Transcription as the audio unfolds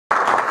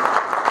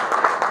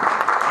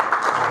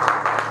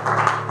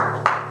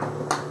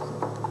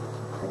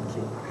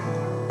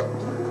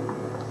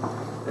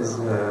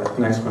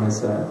next one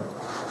is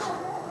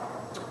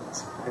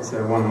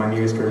one of my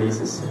newest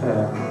releases,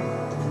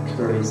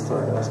 released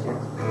last year,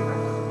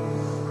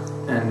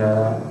 and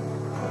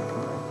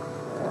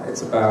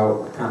it's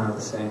about kind of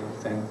the same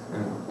thing.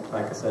 And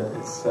like I said,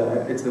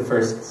 it's the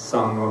first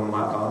song on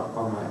my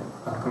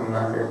upcoming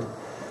record,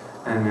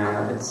 and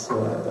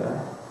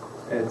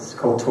it's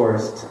called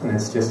Tourist, and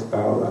it's just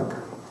about like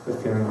the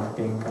feeling of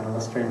being kind of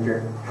a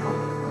stranger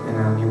in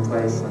a new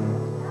place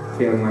and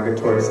feeling like a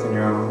tourist in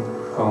your own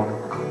home.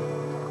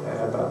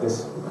 About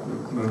this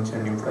move to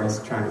a new place,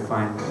 trying to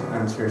find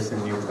answers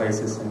in new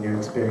places and new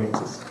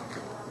experiences.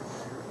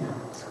 Yeah,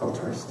 it's called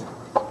Tourist.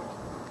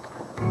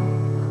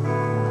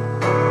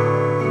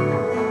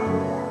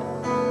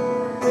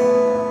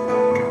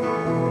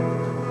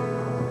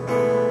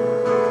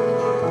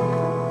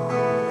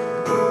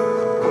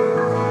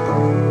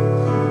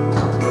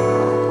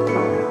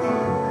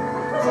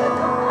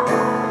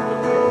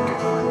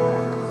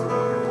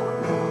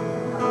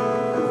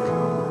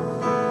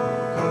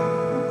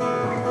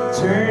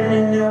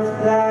 Turning up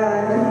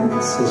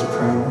lights is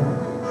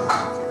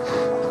promise,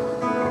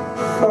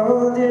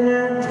 folding a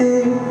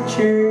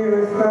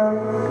picture of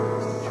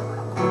us,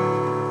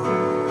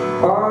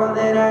 all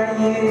that I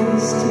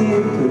used to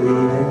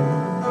believe in,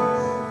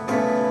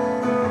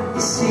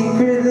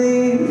 secretly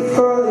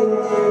falling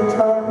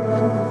apart.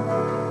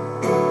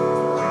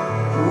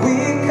 We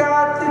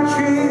got the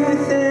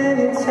truth and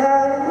it's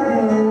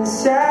hiding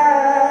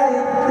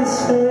inside the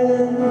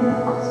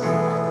silence.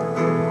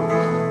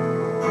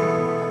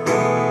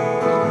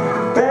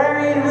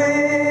 Buried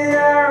with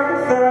our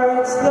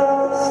thoughts,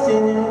 lost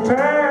in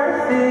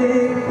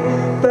imperfect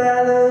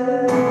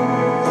balance.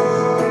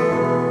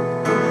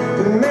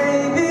 But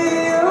maybe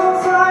you'll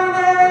find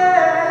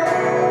it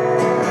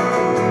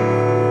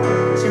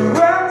to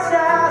runs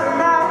out of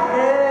my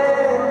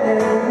hands,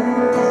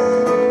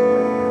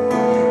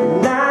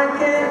 and I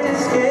can't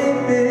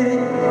escape it,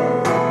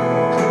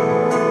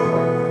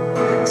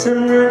 'cause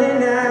I'm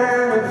running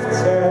out of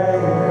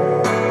time.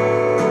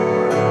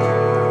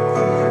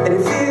 And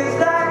it feels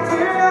like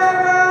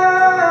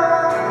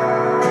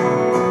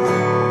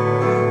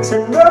to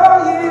know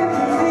you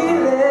can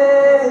feel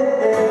it.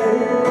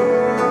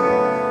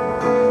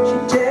 She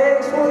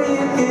takes what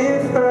you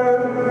give her,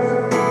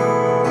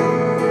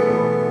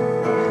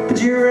 but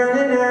you're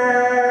running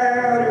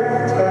out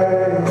of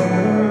time.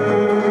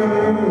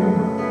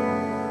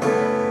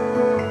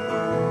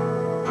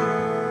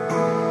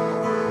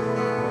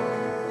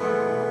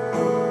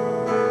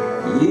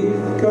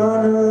 You've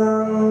gone a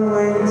long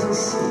way to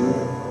see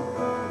it.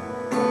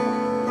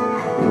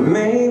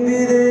 Maybe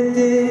the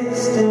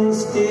distance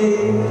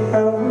did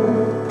help,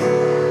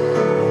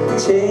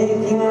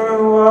 taking a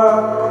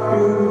walk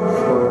through the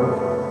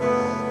forest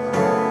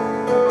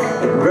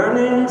and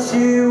running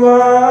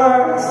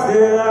towards the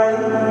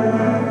light.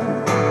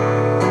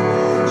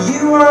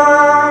 You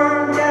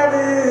won't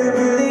ever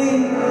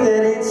believe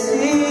that it's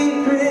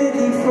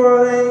secretly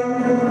falling.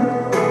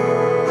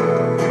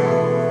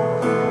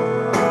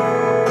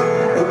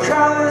 The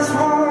colors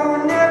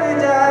won't never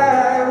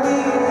die, we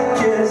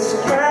just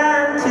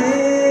can't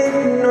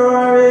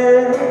ignore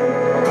it.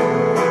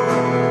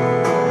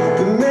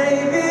 But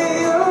maybe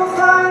you'll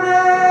find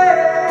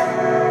it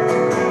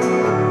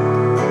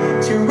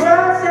to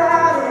runs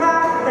out of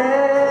my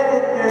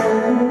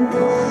hands,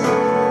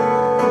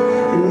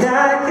 and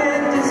I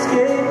can't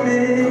escape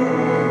it,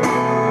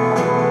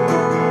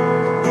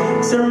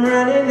 'cause I'm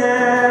running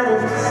out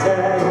of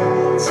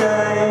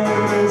time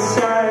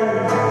inside,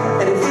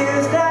 and it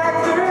feels like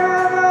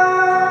forever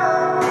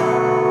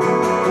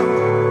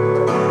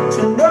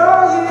to know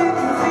you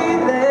can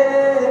feel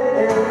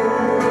it.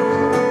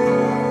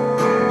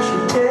 She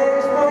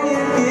takes what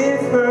you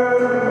give her,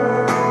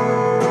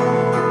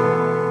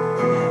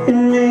 and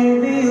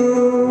maybe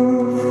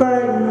you'll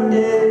find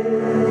it.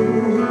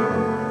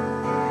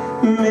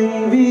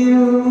 Maybe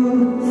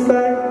you'll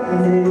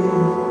find it.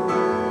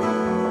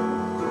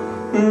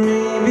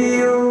 Maybe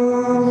you'll